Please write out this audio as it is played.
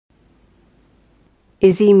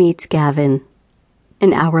Izzy meets Gavin.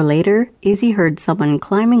 An hour later, Izzy heard someone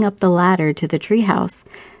climbing up the ladder to the treehouse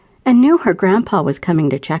and knew her grandpa was coming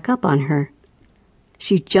to check up on her.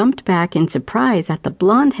 She jumped back in surprise at the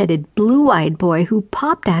blonde-headed, blue-eyed boy who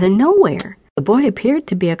popped out of nowhere. The boy appeared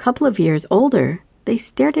to be a couple of years older. They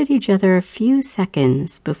stared at each other a few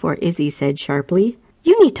seconds before Izzy said sharply,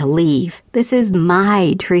 "You need to leave. This is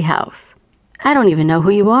my treehouse. I don't even know who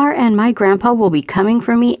you are, and my grandpa will be coming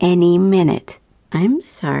for me any minute." "I'm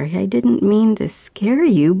sorry, I didn't mean to scare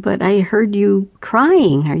you, but I heard you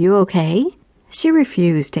crying. Are you okay?" She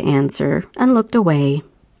refused to answer and looked away.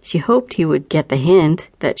 She hoped he would get the hint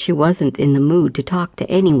that she wasn't in the mood to talk to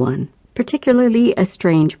anyone, particularly a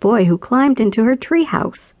strange boy who climbed into her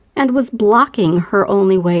treehouse and was blocking her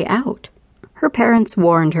only way out. Her parents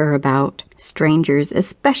warned her about strangers,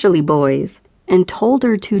 especially boys, and told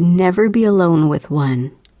her to never be alone with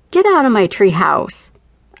one. "Get out of my treehouse!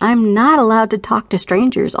 I'm not allowed to talk to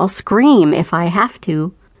strangers. I'll scream if I have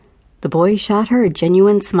to." The boy shot her a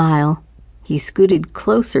genuine smile. He scooted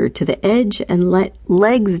closer to the edge and let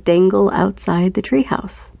legs dangle outside the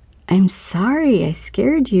treehouse. "I'm sorry I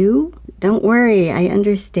scared you. Don't worry, I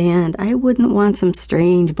understand. I wouldn't want some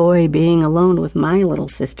strange boy being alone with my little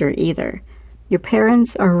sister either. Your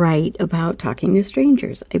parents are right about talking to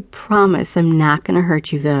strangers. I promise I'm not going to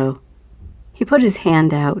hurt you, though." He put his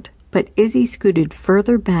hand out, but Izzy scooted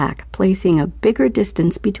further back, placing a bigger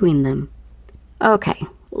distance between them. "Okay,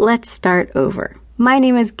 let's start over. My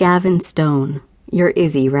name is Gavin Stone. You're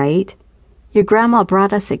Izzy, right? Your grandma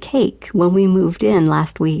brought us a cake when we moved in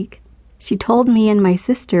last week. She told me and my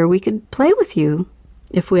sister we could play with you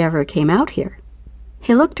if we ever came out here."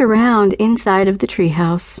 He looked around inside of the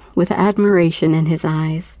treehouse with admiration in his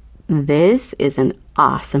eyes. "This is an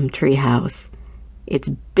awesome treehouse. It's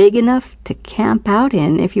big enough to camp out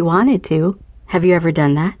in if you wanted to. Have you ever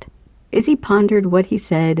done that?" Izzy pondered what he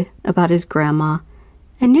said about his grandma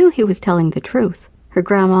and knew he was telling the truth. Her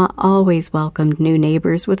grandma always welcomed new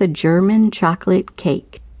neighbors with a German chocolate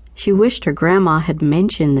cake. She wished her grandma had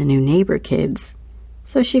mentioned the new neighbor kids,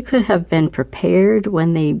 so she could have been prepared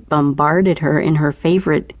when they bombarded her in her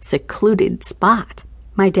favorite secluded spot.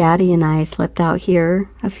 "My daddy and I slept out here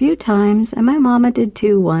a few times, and my mama did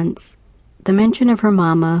too once." The mention of her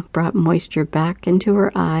mama brought moisture back into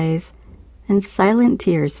her eyes, and silent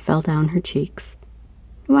tears fell down her cheeks.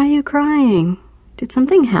 "Why are you crying? Did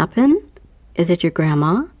something happen? Is it your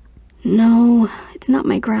grandma?" "No, it's not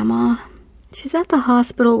my grandma. She's at the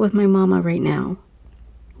hospital with my mama right now."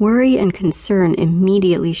 Worry and concern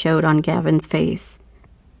immediately showed on Gavin's face.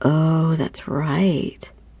 "Oh, that's right.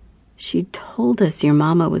 She told us your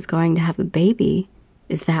mama was going to have a baby.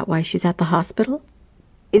 Is that why she's at the hospital?"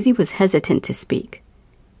 Izzy was hesitant to speak,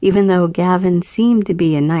 even though Gavin seemed to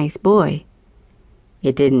be a nice boy.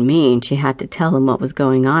 It didn't mean she had to tell him what was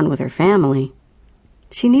going on with her family.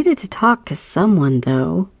 She needed to talk to someone,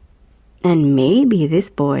 though, and maybe this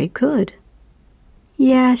boy could.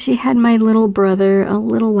 "Yeah, she had my little brother a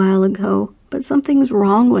little while ago, but something's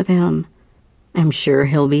wrong with him." "I'm sure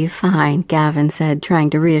he'll be fine," Gavin said, trying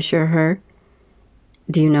to reassure her.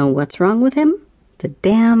 "Do you know what's wrong with him?" The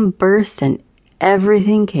dam burst and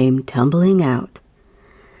everything came tumbling out.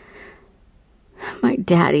 "My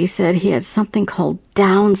daddy said he had something called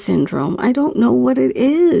Down syndrome. I don't know what it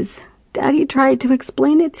is. Daddy tried to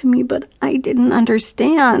explain it to me, but I didn't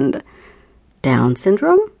understand." "Down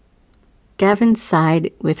syndrome?" Gavin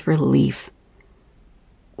sighed with relief.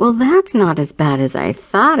 "Well, that's not as bad as I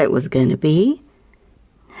thought it was going to be.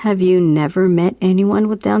 Have you never met anyone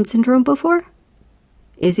with Down syndrome before?"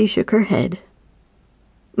 Izzy shook her head.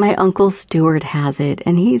 "My Uncle Stuart has it,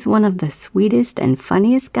 and he's one of the sweetest and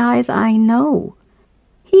funniest guys I know.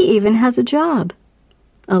 He even has a job.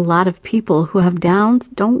 A lot of people who have Downs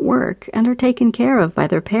don't work and are taken care of by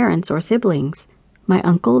their parents or siblings. My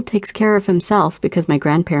uncle takes care of himself because my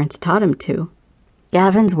grandparents taught him to."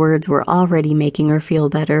 Gavin's words were already making her feel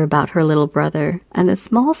better about her little brother, and a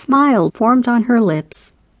small smile formed on her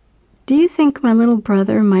lips. "Do you think my little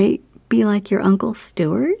brother might be like your Uncle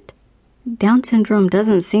Stuart? Down syndrome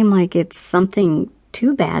doesn't seem like it's something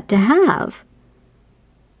too bad to have."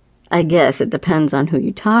 "I guess it depends on who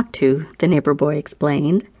you talk to," the neighbor boy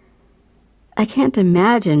explained. "I can't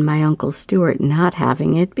imagine my Uncle Stuart not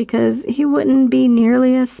having it because he wouldn't be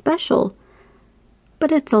nearly as special.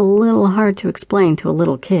 But it's a little hard to explain to a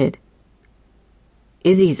little kid."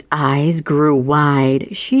 Izzy's eyes grew wide.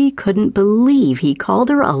 She couldn't believe he called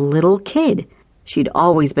her a little kid. She'd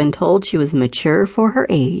always been told she was mature for her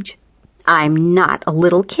age. "I'm not a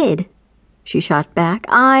little kid," she shot back.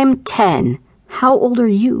 "I'm 10. How old are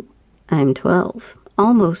you?" "I'm 12,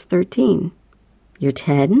 almost 13. "You're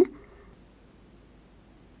 10?